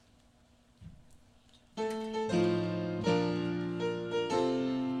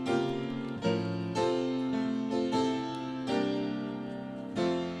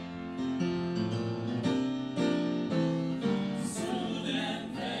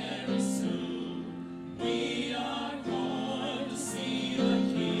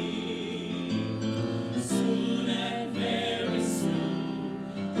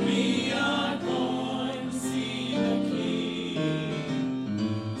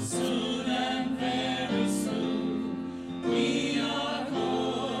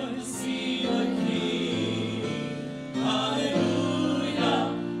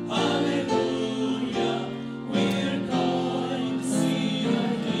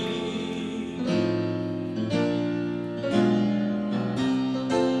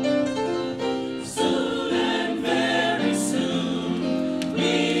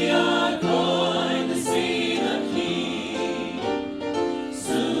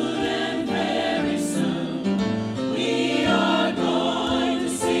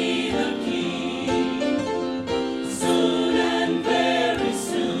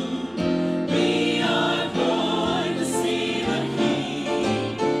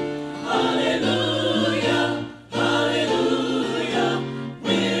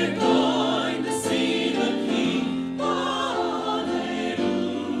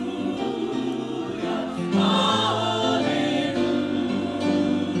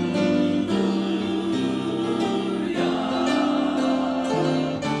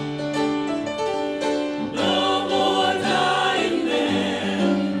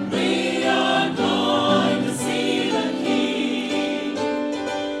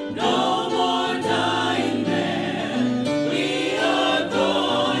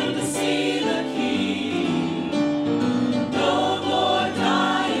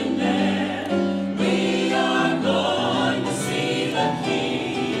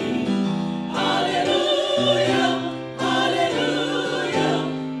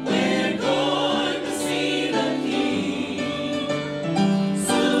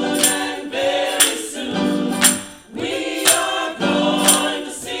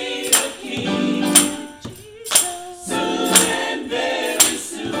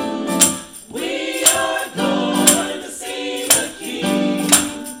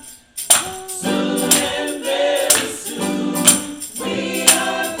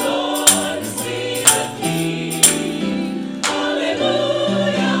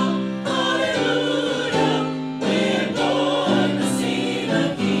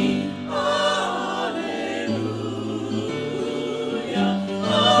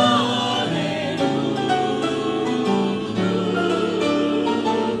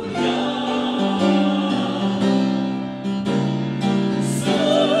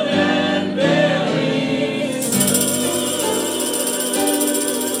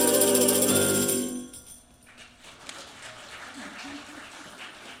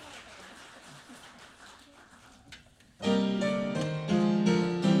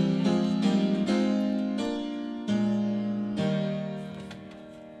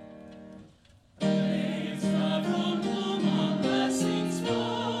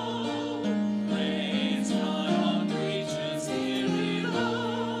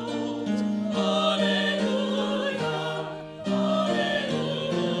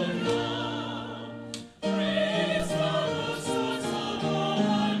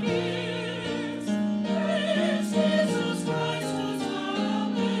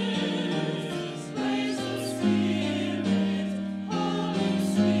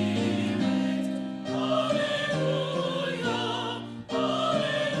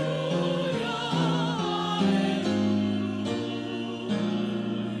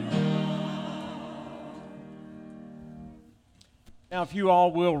if you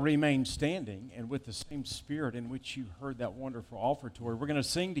all will remain standing and with the same spirit in which you heard that wonderful offertory, we're going to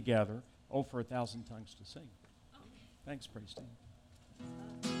sing together, "Oh, for a Thousand Tongues to Sing." Thanks, praise team.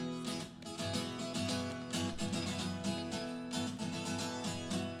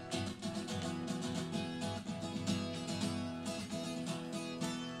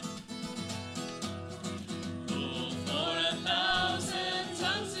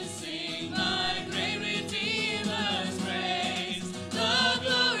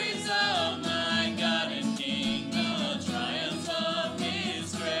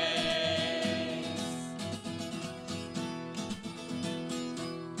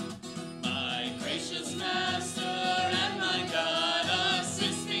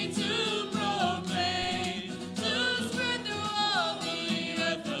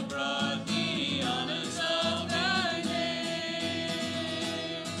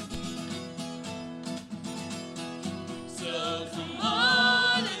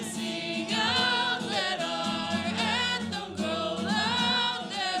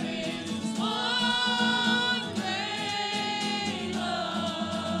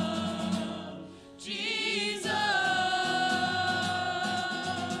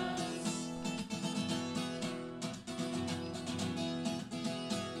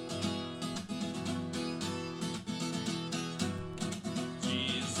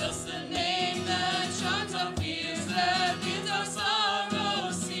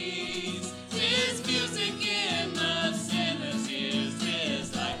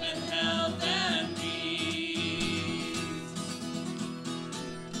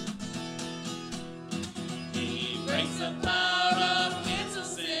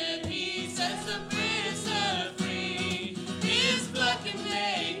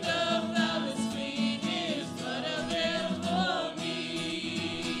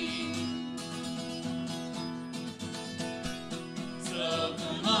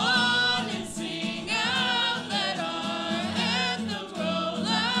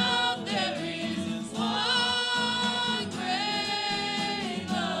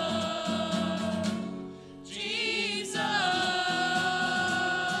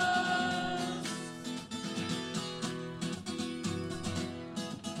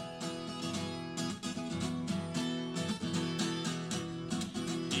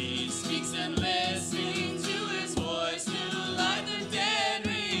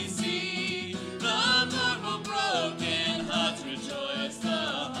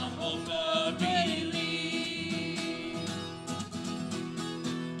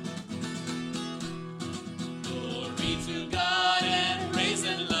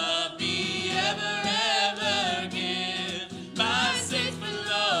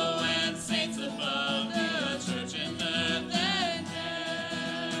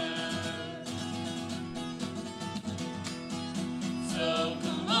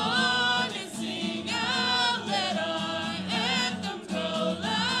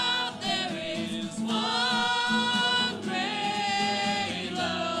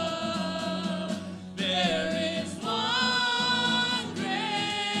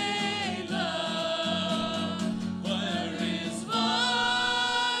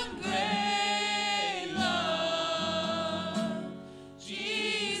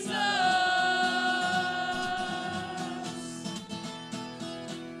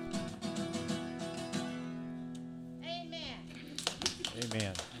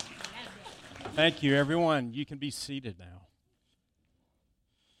 Amen. Thank you, everyone. You can be seated now.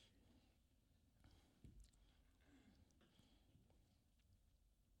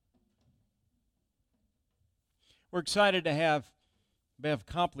 We're excited to have Bev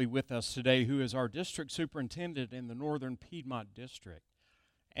Copley with us today, who is our district superintendent in the Northern Piedmont District.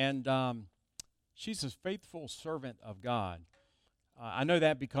 And she's a faithful servant of God. I know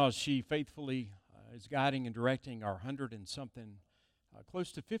that because she faithfully is guiding and directing our 100 and something,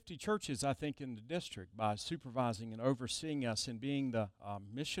 close to 50 churches, I think, in the district by supervising and overseeing us and being the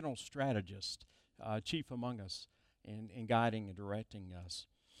missional strategist, chief among us, in guiding and directing us.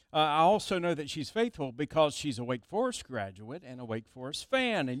 I also know that she's faithful because she's a Wake Forest graduate and a Wake Forest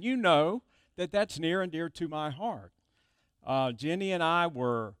fan, and you know that that's near and dear to my heart. Jenny and I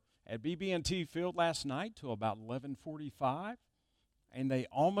were at BB&T Field last night till about 11:45, and they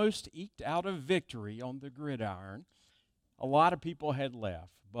almost eked out a victory on the gridiron. A lot of people had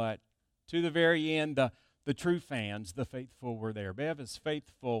left, but to the very end, the true fans, the faithful, were there. Bev is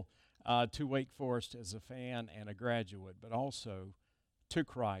faithful to Wake Forest as a fan and a graduate, but also to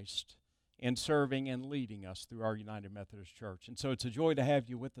Christ in serving and leading us through our United Methodist Church. And so it's a joy to have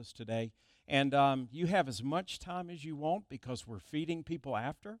you with us today. And you have as much time as you want because we're feeding people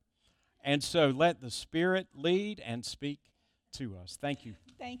after. And so let the Spirit lead and speak to us. Thank you.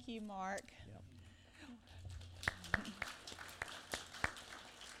 Thank you, Mark. Yep.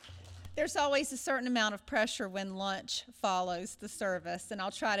 There's always a certain amount of pressure when lunch follows the service, and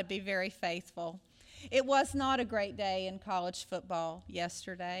I'll try to be very faithful. It was not a great day in college football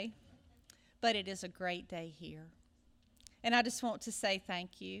yesterday, but it is a great day here. And I just want to say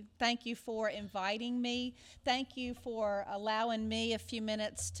thank you. Thank you for inviting me. Thank you for allowing me a few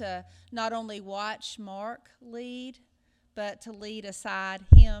minutes to not only watch Mark lead, but to lead aside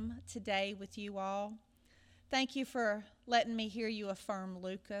him today with you all. Thank you for letting me hear you affirm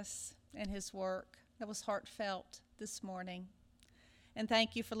Lucas and his work. That was heartfelt this morning. And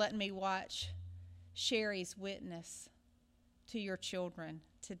thank you for letting me watch Sherry's witness to your children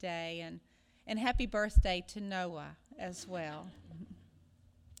today. And happy birthday to Noah as well.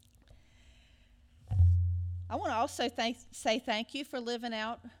 I want to also say thank you for living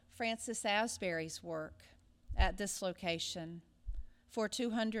out Francis Asbury's work at this location for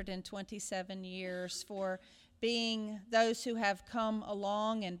 227 years, for being those who have come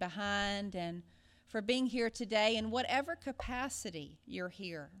along and behind, and for being here today in whatever capacity you're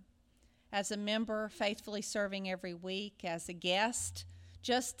here. As a member, faithfully serving every week, as a guest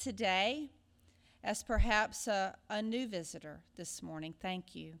just today, as perhaps a new visitor this morning,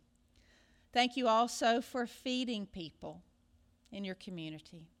 thank you. Thank you also for feeding people in your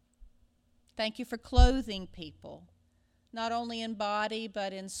community. Thank you for clothing people, not only in body,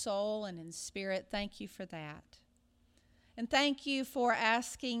 but in soul and in spirit. Thank you for that. And thank you for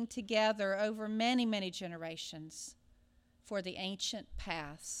asking together over many, many generations for the ancient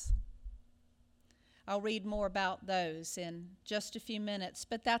paths. I'll read more about those in just a few minutes,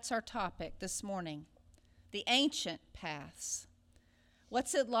 but that's our topic this morning, the ancient paths.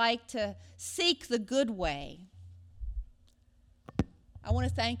 What's it like to seek the good way? I want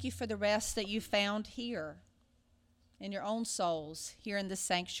to thank you for the rest that you found here in your own souls, here in this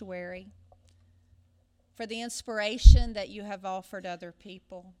sanctuary, for the inspiration that you have offered other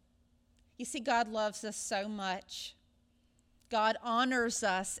people. You see, God loves us so much. God honors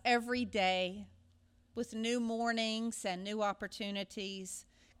us every day with new mornings and new opportunities.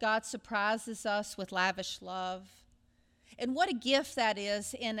 God surprises us with lavish love. And what a gift that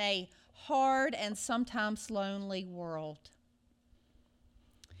is in a hard and sometimes lonely world.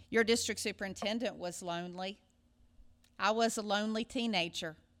 Your district superintendent was lonely. I was a lonely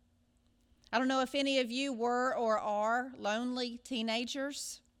teenager. I don't know if any of you were or are lonely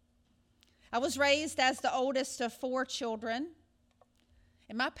teenagers. I was raised as the oldest of 4 children,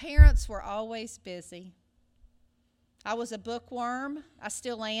 and my parents were always busy. I was a bookworm. I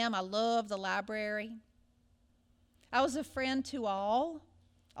still am. I love the library. I was a friend to all.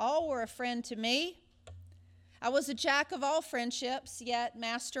 All were a friend to me. I was a jack of all friendships, yet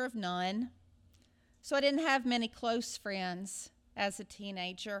master of none. So I didn't have many close friends as a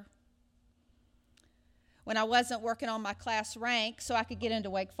teenager. When I wasn't working on my class rank so I could get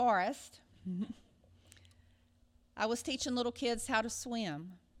into Wake Forest, I was teaching little kids how to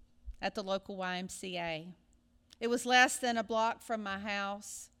swim at the local YMCA. It was less than a block from my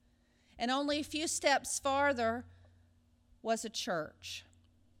house, and only a few steps farther was a church,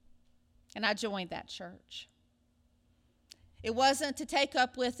 and I joined that church. It wasn't to take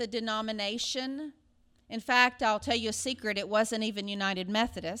up with a denomination. In fact, I'll tell you a secret, it wasn't even United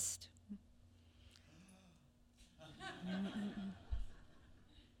Methodist.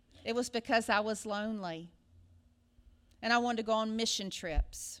 It was because I was lonely, and I wanted to go on mission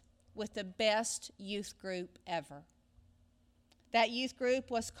trips with the best youth group ever. That youth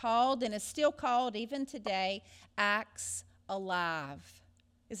group was called, and is still called even today, Acts Alive.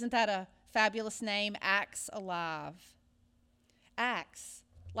 Isn't that a fabulous name, Acts Alive? Acts,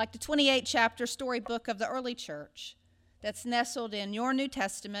 like the 28-chapter storybook of the early church that's nestled in your New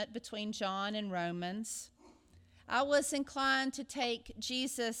Testament between John and Romans. I was inclined to take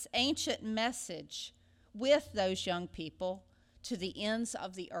Jesus' ancient message with those young people to the ends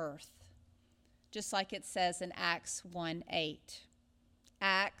of the earth, just like it says in Acts 1:8.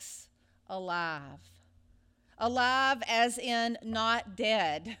 Acts alive. Alive as in not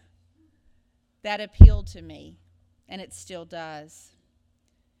dead. That appealed to me, and it still does.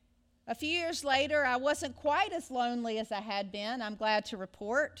 A few years later, I wasn't quite as lonely as I had been, I'm glad to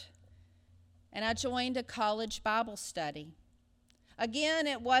report, and I joined a college Bible study. Again,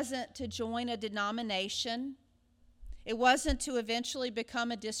 it wasn't to join a denomination. It wasn't to eventually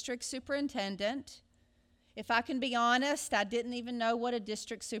become a district superintendent. If I can be honest, I didn't even know what a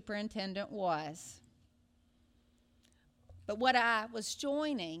district superintendent was. But what I was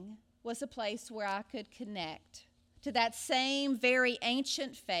joining was a place where I could connect to that same very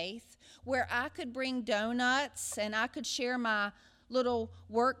ancient faith where I could bring donuts and I could share my little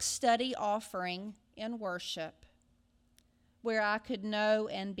work study offering in worship, where I could know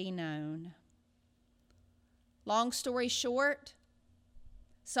and be known. Long story short,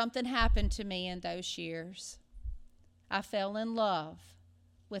 something happened to me in those years. I fell in love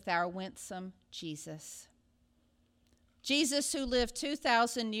with our winsome Jesus. Jesus, who lived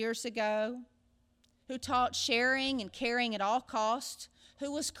 2,000 years ago, who taught sharing and caring at all costs,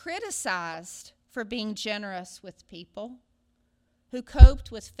 who was criticized for being generous with people, who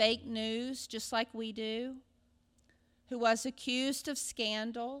coped with fake news just like we do, who was accused of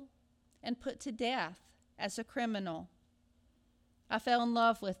scandal and put to death as a criminal. I fell in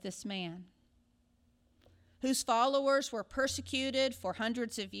love with this man, whose followers were persecuted for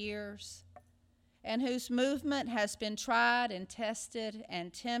hundreds of years, and whose movement has been tried and tested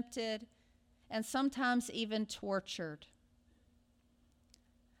and tempted and sometimes even tortured.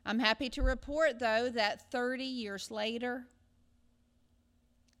 I'm happy to report, though, that 30 years later,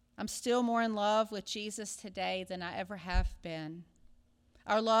 I'm still more in love with Jesus today than I ever have been.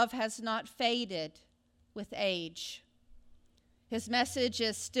 Our love has not faded with age. His message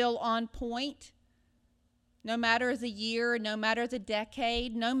is still on point, no matter the year, no matter the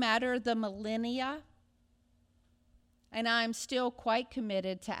decade, no matter the millennia. And I'm still quite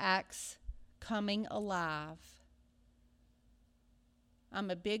committed to Acts coming alive. I'm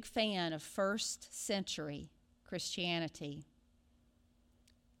a big fan of first century Christianity,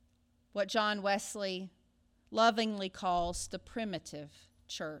 what John Wesley lovingly calls the primitive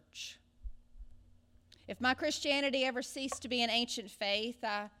church. If my Christianity ever ceased to be an ancient faith,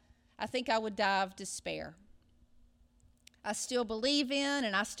 I think I would die of despair. I still believe in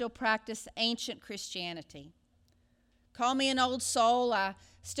and I still practice ancient Christianity. Call me an old soul, I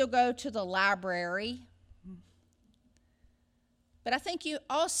still go to the library. But I think you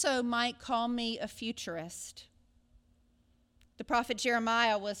also might call me a futurist. The prophet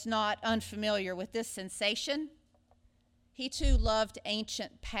Jeremiah was not unfamiliar with this sensation. He too loved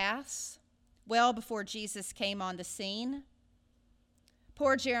ancient paths well before Jesus came on the scene.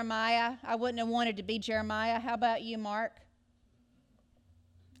 Poor Jeremiah. I wouldn't have wanted to be Jeremiah. How about you, Mark?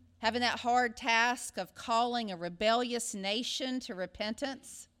 Having that hard task of calling a rebellious nation to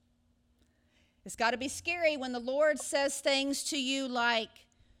repentance. It's got to be scary when the Lord says things to you like,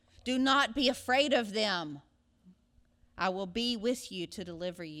 "Do not be afraid of them. I will be with you to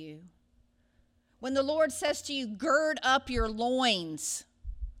deliver you." When the Lord says to you, "Gird up your loins,"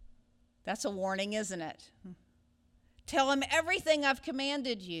 that's a warning, isn't it? Tell him everything I've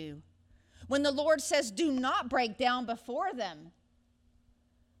commanded you. When the Lord says, "Do not break down before them."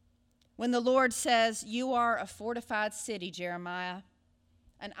 When the Lord says, "You are a fortified city, Jeremiah,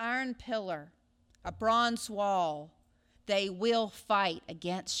 an iron pillar, a bronze wall, they will fight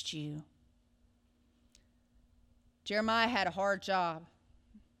against you." Jeremiah had a hard job.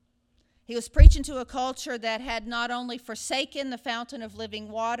 He was preaching to a culture that had not only forsaken the fountain of living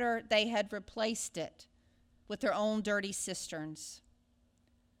water, they had replaced it with their own dirty cisterns.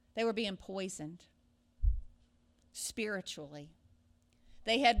 They were being poisoned spiritually.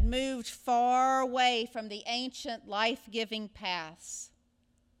 They had moved far away from the ancient life-giving paths.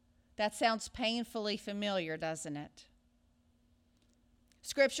 That sounds painfully familiar, doesn't it?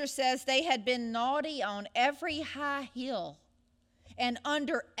 Scripture says they had been naughty on every high hill and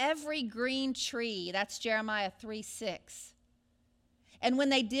under every green tree. That's Jeremiah 3:6. And when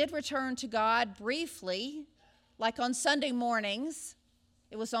they did return to God briefly, like on Sunday mornings,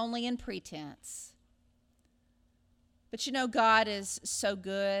 it was only in pretense. But you know, God is so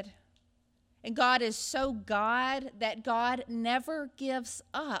good. And God is so God that God never gives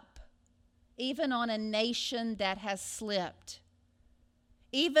up, even on a nation that has slipped,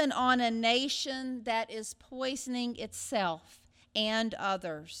 even on a nation that is poisoning itself and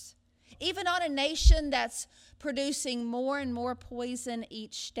others, even on a nation that's producing more and more poison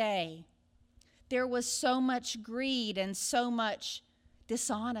each day. There was so much greed and so much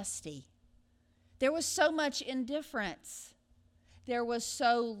dishonesty. There was so much indifference. There was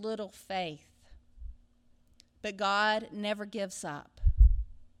so little faith. But God never gives up.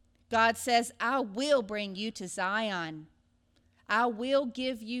 God says, "I will bring you to Zion. I will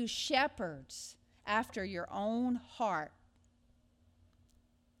give you shepherds after your own heart."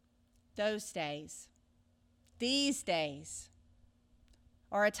 Those days, these days,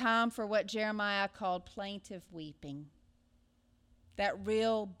 are a time for what Jeremiah called plaintive weeping. That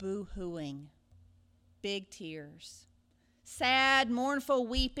real boo-hooing. Big tears. Sad, mournful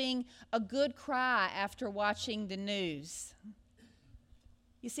weeping, a good cry after watching the news.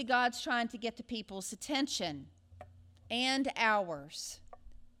 You see, God's trying to get the people's attention. and ours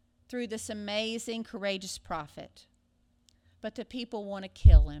through this amazing, courageous prophet. But the people want to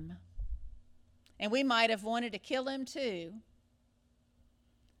kill him. And we might have wanted to kill him too.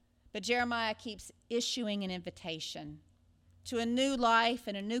 But Jeremiah keeps issuing an invitation to a new life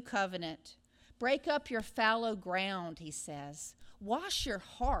and a new covenant. Break up your fallow ground, he says. Wash your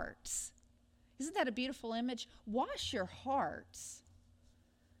hearts. Isn't that a beautiful image? Wash your hearts.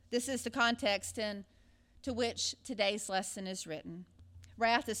 This is the context into which today's lesson is written.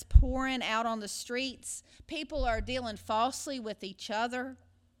 Wrath is pouring out on the streets. People are dealing falsely with each other.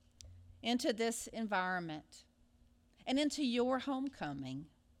 Into this environment and into your homecoming,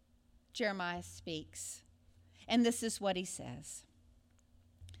 Jeremiah speaks. And this is what he says.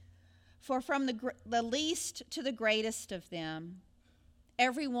 For from the least to the greatest of them,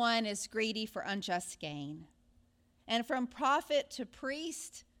 everyone is greedy for unjust gain. And from prophet to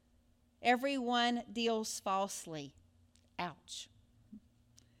priest, everyone deals falsely. Ouch.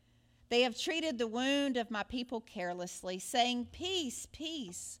 They have treated the wound of my people carelessly, saying, peace,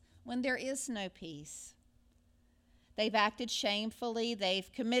 peace, when there is no peace. They've acted shamefully,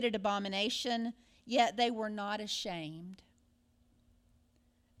 they've committed abomination, yet they were not ashamed.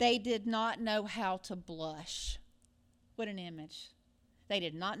 They did not know how to blush. What an image. They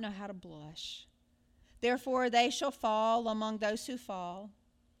did not know how to blush. Therefore they shall fall among those who fall.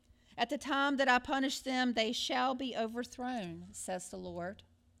 At the time that I punish them, they shall be overthrown, says the Lord.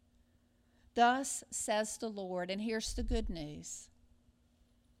 Thus says the Lord, and here's the good news.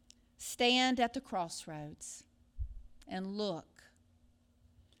 Stand at the crossroads and look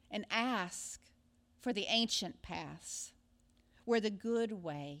and ask for the ancient paths where the good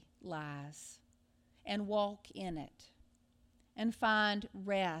way lies, and walk in it and find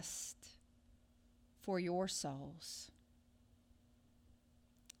rest for your souls.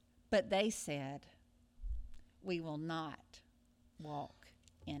 But they said, we will not walk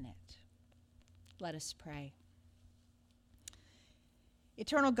in it. Let us pray.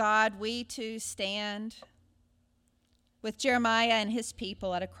 Eternal God, we too stand with Jeremiah and his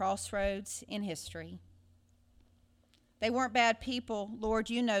people at a crossroads in history. They weren't bad people, Lord,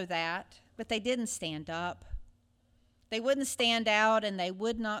 you know that, but they didn't stand up. They wouldn't stand out, and they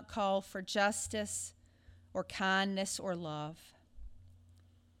would not call for justice or kindness or love.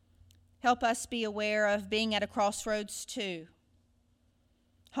 Help us be aware of being at a crossroads too.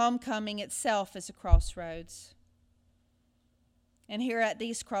 Homecoming itself is a crossroads. And here at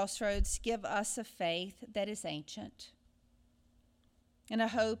these crossroads, give us a faith that is ancient and a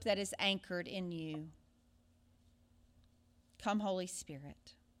hope that is anchored in you. Come, Holy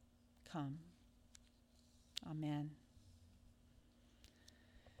Spirit, come. Amen.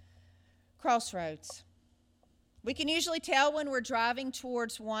 Crossroads. We can usually tell when we're driving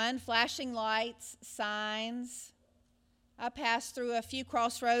towards one, flashing lights, signs. I passed through a few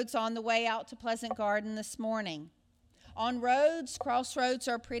crossroads on the way out to Pleasant Garden this morning. On roads, crossroads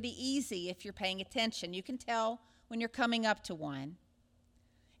are pretty easy if you're paying attention. You can tell when you're coming up to one.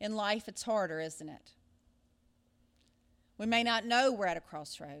 In life, it's harder, isn't it? We may not know we're at a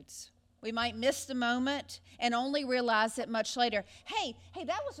crossroads. We might miss the moment and only realize it much later. Hey,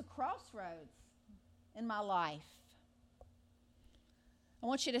 that was a crossroads in my life. I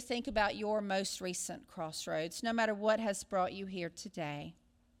want you to think about your most recent crossroads, no matter what has brought you here today.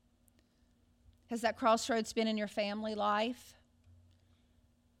 Has that crossroads been in your family life,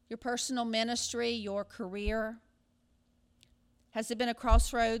 your personal ministry, your career? Has it been a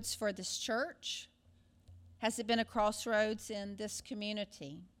crossroads for this church? Has it been a crossroads in this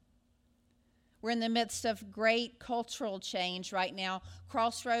community? We're in the midst of great cultural change right now.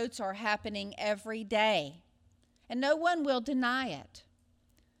 Crossroads are happening every day, and no one will deny it.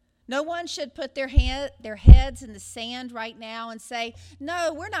 No one should put their heads in the sand right now and say,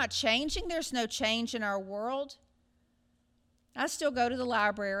 no, we're not changing. There's no change in our world. I still go to the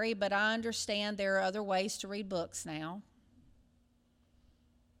library, but I understand there are other ways to read books now.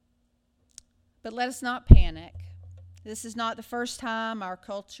 But let us not panic. This is not the first time our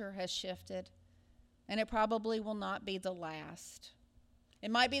culture has shifted, and it probably will not be the last.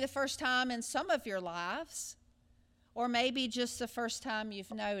 It might be the first time in some of your lives, or maybe just the first time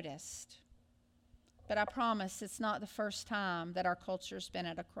you've noticed. But I promise it's not the first time that our culture's been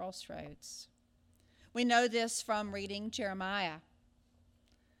at a crossroads. We know this from reading Jeremiah,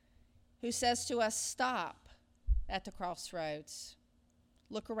 who says to us, stop at the crossroads.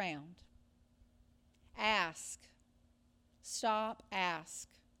 Look around. Ask. Stop, ask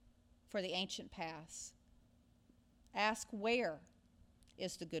for the ancient paths. Ask where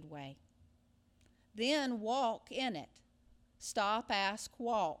is the good way. Then walk in it. Stop, ask,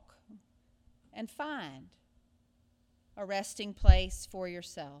 walk, and find. a resting place for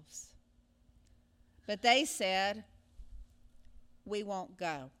yourselves. But they said, we won't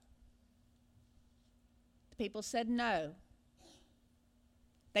go. The people said no.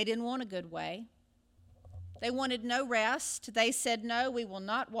 They didn't want a good way. They wanted no rest. They said, no, we will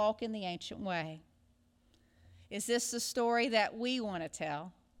not walk in the ancient way. Is this the story that we want to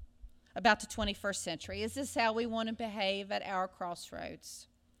tell about the 21st century? Is this how we want to behave at our crossroads?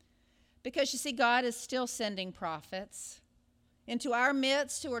 Because you see, God is still sending prophets into our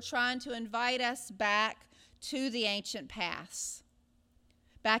midst who are trying to invite us back to the ancient paths,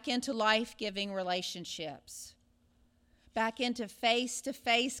 back into life-giving relationships, back into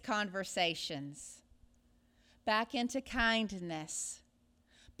face-to-face conversations, back into kindness,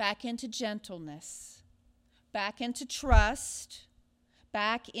 back into gentleness, back into trust,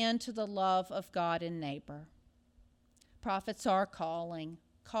 back into the love of God and neighbor. Prophets are calling.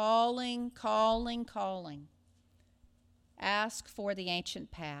 Ask for the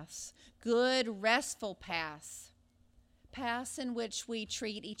ancient paths, good, restful paths in which we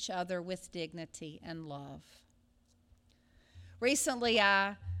treat each other with dignity and love. Recently,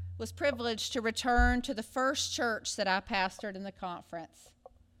 I was privileged to return to the first church that I pastored in the conference.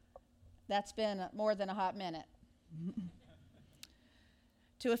 That's been more than a hot minute.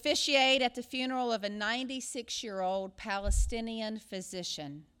 To officiate at the funeral of a 96-year-old Palestinian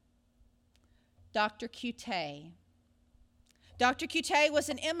physician, Dr. Qutay. Dr. Qutay was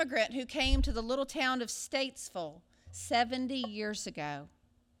an immigrant who came to the little town of Statesville 70 years ago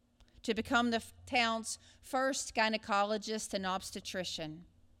to become the town's first gynecologist and obstetrician.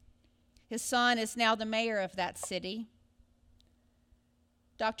 His son is now the mayor of that city.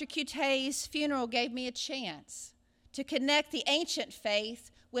 Dr. Qutay's funeral gave me a chance to connect the ancient faith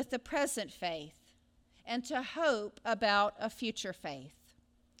with the present faith and to hope about a future faith.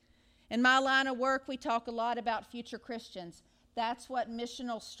 In my line of work, we talk a lot about future Christians. That's what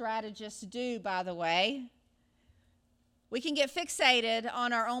missional strategists do, by the way. We can get fixated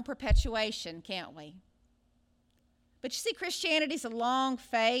on our own perpetuation, can't we? But you see, Christianity is a long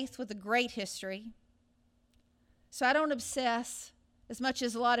faith with a great history. So I don't obsess as much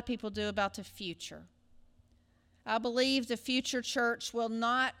as a lot of people do about the future. I believe the future church will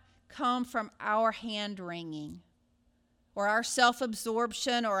not come from our hand-wringing or our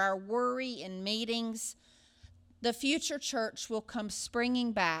self-absorption or our worry in meetings. The future church will come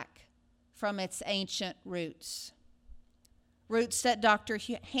springing back from its ancient roots. Roots that Dr.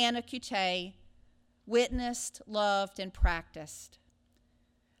 Hannah Qutay witnessed, loved, and practiced.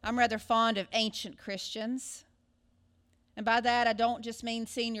 I'm rather fond of ancient Christians. And by that, I don't just mean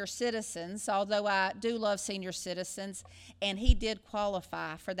senior citizens, although I do love senior citizens, and he did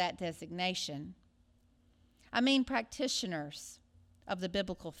qualify for that designation. I mean practitioners of the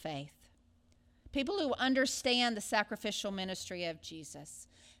biblical faith. People who understand the sacrificial ministry of Jesus.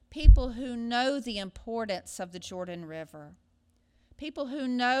 People who know the importance of the Jordan River. People who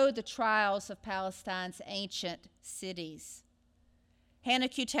know the trials of Palestine's ancient cities. Hannah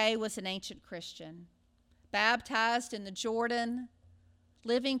Qutay was an ancient Christian, baptized in the Jordan,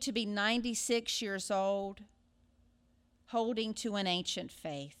 living to be 96 years old, holding to an ancient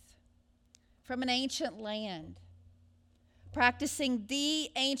faith, from an ancient land, practicing the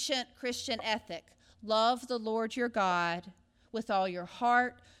ancient Christian ethic, love the Lord your God with all your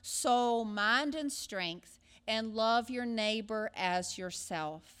heart, soul, mind, and strength, and love your neighbor as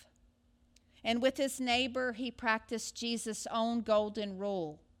yourself. And with his neighbor, he practiced Jesus' own golden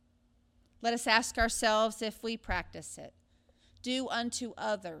rule. Let us ask ourselves if we practice it. Do unto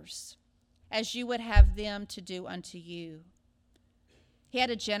others as you would have them to do unto you. He had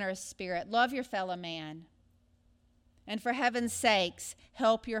a generous spirit. Love your fellow man. And for heaven's sakes,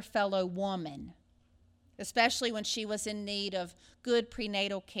 help your fellow woman, especially when she was in need of good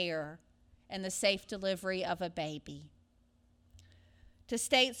prenatal care and the safe delivery of a baby. To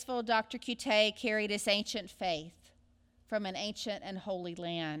Statesville, Dr. Qutay carried his ancient faith from an ancient and holy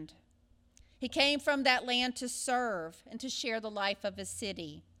land. He came from that land to serve and to share the life of his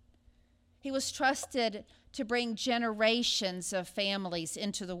city. He was trusted to bring generations of families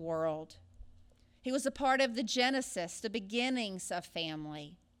into the world. He was a part of the Genesis, the beginnings of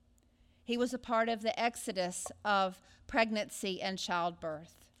family. He was a part of the exodus of pregnancy and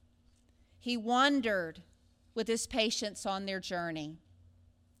childbirth. He wandered with his patients on their journey.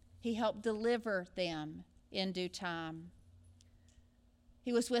 He helped deliver them in due time.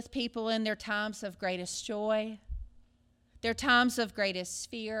 He was with people in their times of greatest joy, their times of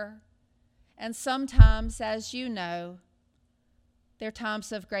greatest fear, and sometimes, as you know, their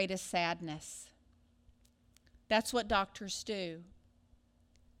times of greatest sadness. That's what doctors do.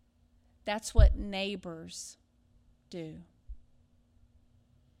 That's what neighbors do.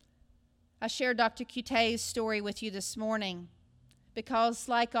 I shared Dr. Cutay's story with you this morning because,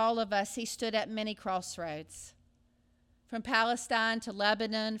 like all of us, he stood at many crossroads. From Palestine to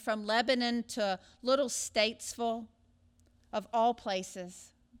Lebanon, from Lebanon to little Statesville, of all places,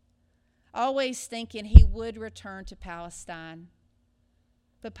 always thinking he would return to Palestine.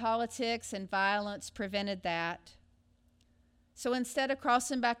 But politics and violence prevented that. So instead of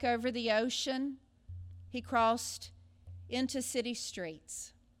crossing back over the ocean, he crossed into city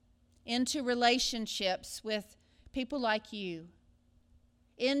streets, into relationships with people like you,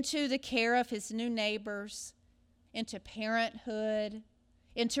 into the care of his new neighbors, into parenthood,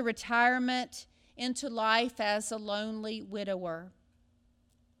 into retirement, into life as a lonely widower.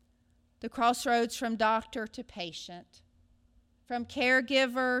 The crossroads from doctor to patient, from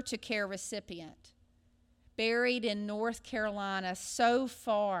caregiver to care recipient, buried in North Carolina, so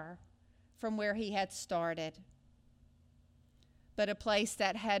far from where he had started, but a place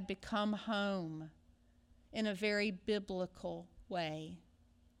that had become home in a very biblical way.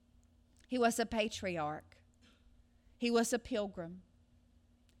 He was a patriarch. He was a pilgrim.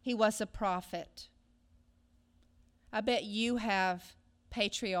 He was a prophet. I bet you have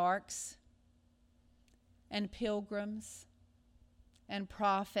patriarchs and pilgrims and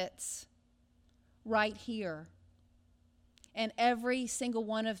prophets right here. And every single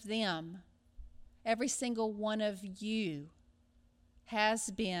one of them, every single one of you has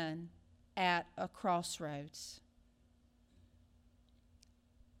been at a crossroads.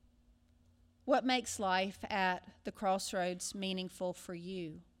 What makes life at the crossroads meaningful for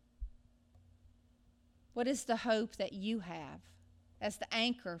you? What is the hope that you have as the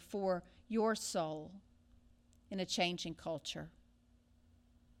anchor for your soul in a changing culture?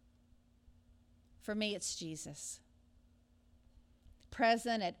 For me, it's Jesus.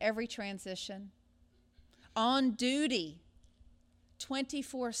 Present at every transition, on duty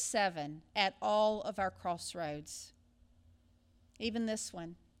 24/7 at all of our crossroads. Even this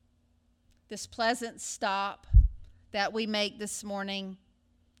one, this pleasant stop that we make this morning,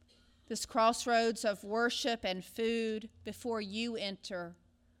 this crossroads of worship and food before you enter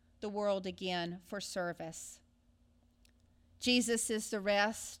the world again for service. Jesus is the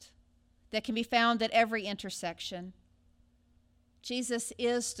rest that can be found at every intersection. Jesus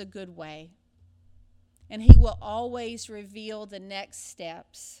is the good way, and he will always reveal the next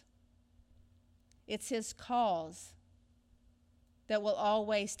steps. It's his cause that will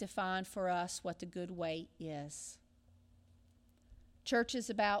always define for us what the good way is. Church is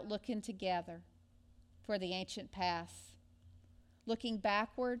about looking together for the ancient path, looking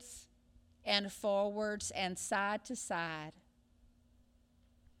backwards and forwards and side to side.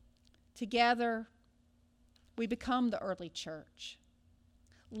 Together, we become the early church,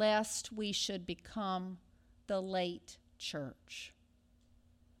 lest we should become the late church.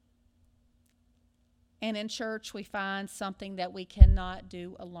 And in church, we find something that we cannot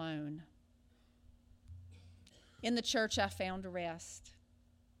do alone. In the church, I found rest,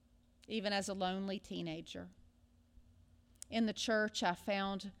 even as a lonely teenager. In the church, I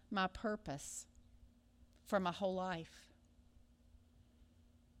found my purpose for my whole life.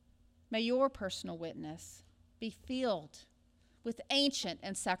 May your personal witness be filled with ancient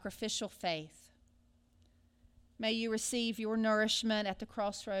and sacrificial faith. May you receive your nourishment at the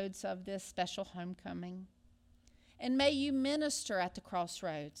crossroads of this special homecoming. And may you minister at the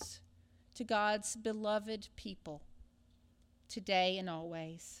crossroads to God's beloved people today and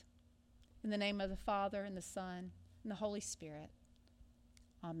always. In the name of the Father, and the Son, and the Holy Spirit.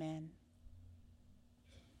 Amen.